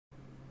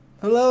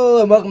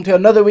Hello and welcome to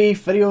another wee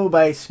video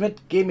by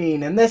Smith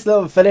Gaming. In this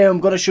little video I'm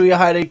going to show you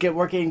how to get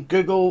working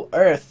Google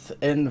Earth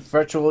in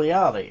virtual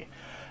reality.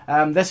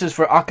 This is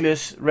for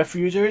Oculus Rift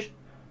users.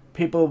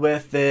 People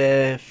with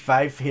the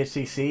 5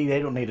 HTC,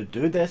 they don't need to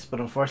do this, but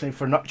unfortunately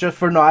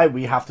for now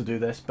we have to do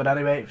this. But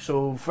anyway,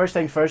 so first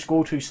thing first,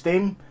 go to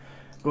Steam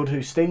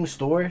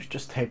Store,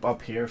 just type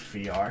up here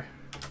VR.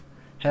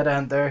 Hit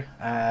enter,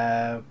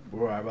 there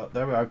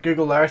we are,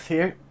 Google Earth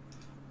here.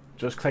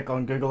 Just click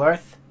on Google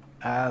Earth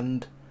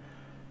and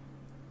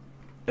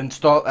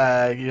install.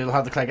 You'll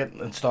have to click it,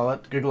 install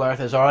it. Google Earth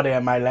is already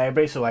in my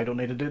library, so I don't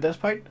need to do this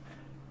part.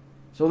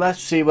 So let's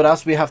see what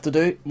else we have to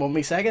do. 1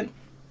 wee second.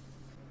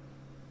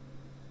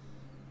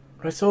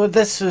 Right, so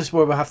this is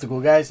where we have to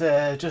go, guys.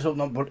 Just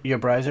open up your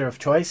browser of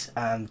choice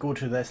and go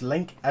to this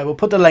link. I will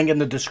put the link in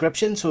the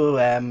description, so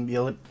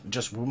you'll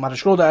just matter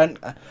scroll down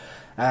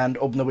and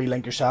open the wee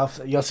link yourself.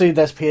 You'll see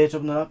this page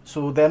opening up.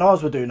 So then all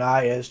we do now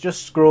is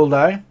just scroll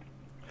down.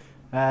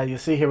 You'll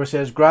see here where it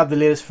says grab the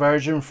latest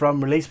version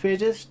from release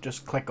pages.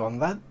 Just click on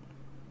that.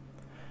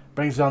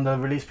 Brings you on the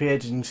release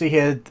page. You can see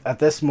here at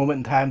this moment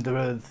in time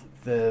the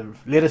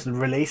latest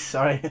release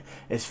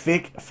is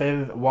Fake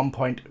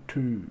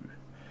 1.2.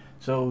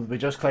 So we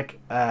just click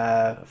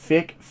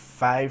fake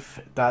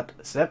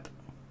 5.zip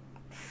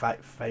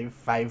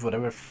 5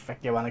 whatever frick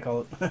you want to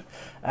call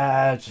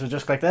it. So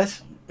just click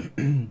this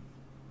and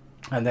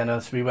then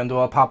a wee window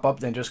will pop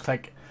up. Then just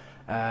click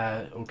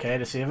OK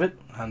to save it,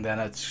 and then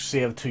it's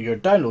saved to your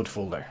download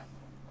folder.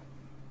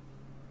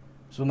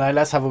 So now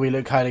let's have a wee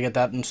look how to get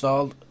that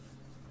installed.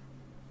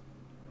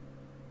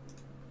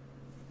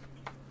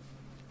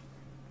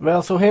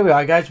 Well, so here we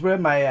are, guys. We're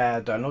in my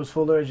downloads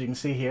folder. As you can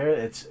see here,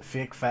 it's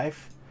Fake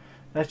 5.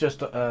 Let's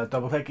just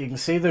double click. You can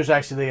see there's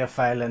actually a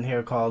file in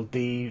here called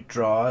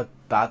ddraw.dll.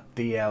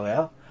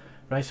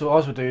 Right, so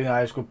all we do now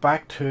is go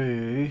back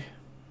to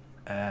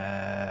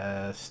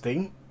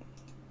Steam.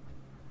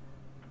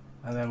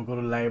 And then we'll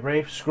go to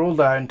library, scroll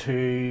down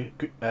to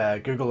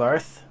Google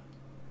Earth,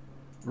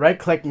 right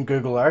click on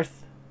Google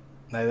Earth.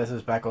 Now this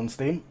is back on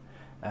Steam.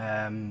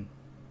 Go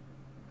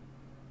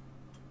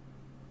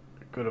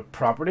to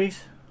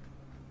properties,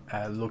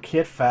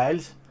 locate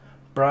files,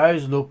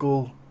 browse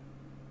local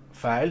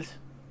files.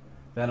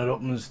 Then it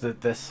opens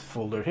this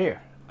folder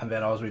here, and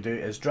then all we do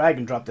is drag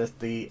and drop this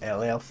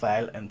DLL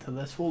file into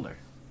this folder.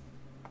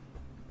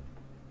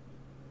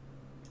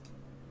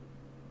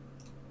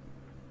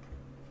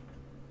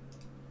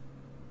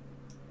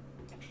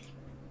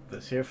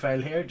 This here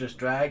file here, just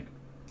drag,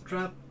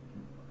 drop,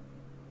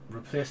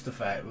 replace the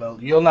file. Well,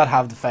 you'll not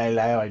have the file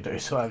now, I do,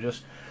 so I've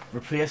just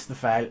replaced the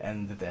file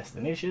in the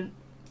destination.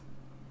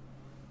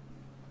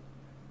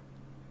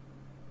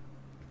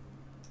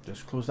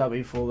 Just close that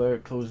wee folder,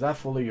 close that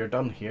folder, you're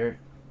done here.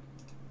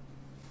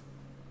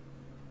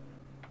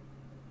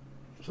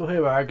 So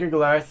here we are,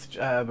 Google Earth,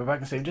 we're back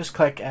in Steam. Just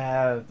click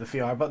the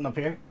VR button up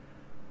here.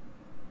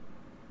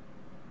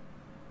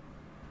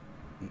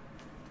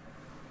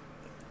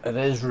 It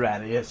is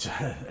ready. It's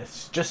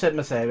just sitting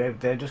beside me.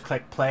 Then just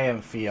click play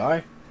in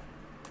VR,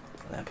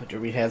 and then put your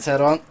wee headset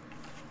on.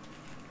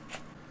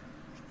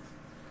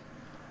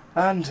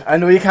 And I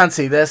know you can't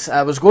see this.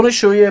 I was going to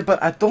show you,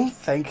 but I don't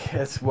think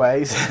it's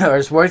wise or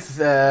it's worth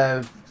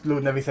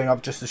loading everything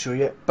up just to show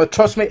you. But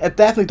trust me, it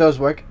definitely does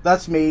work.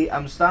 That's me.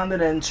 I'm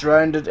standing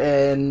surrounded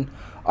in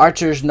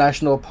Archer's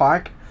National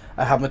Park.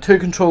 I have my 2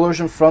 controllers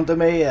in front of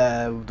me.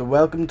 The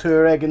welcome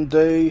tour I can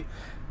do.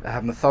 I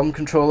have my thumb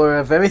controller,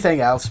 of everything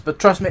else, but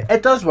trust me,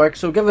 it does work.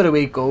 So give it a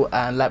wee go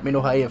and let me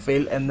know how you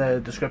feel in the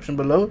description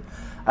below.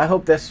 I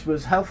hope this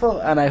was helpful,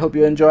 and I hope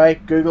you enjoy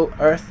Google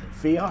Earth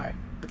VR.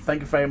 But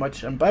thank you very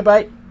much, and bye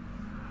bye.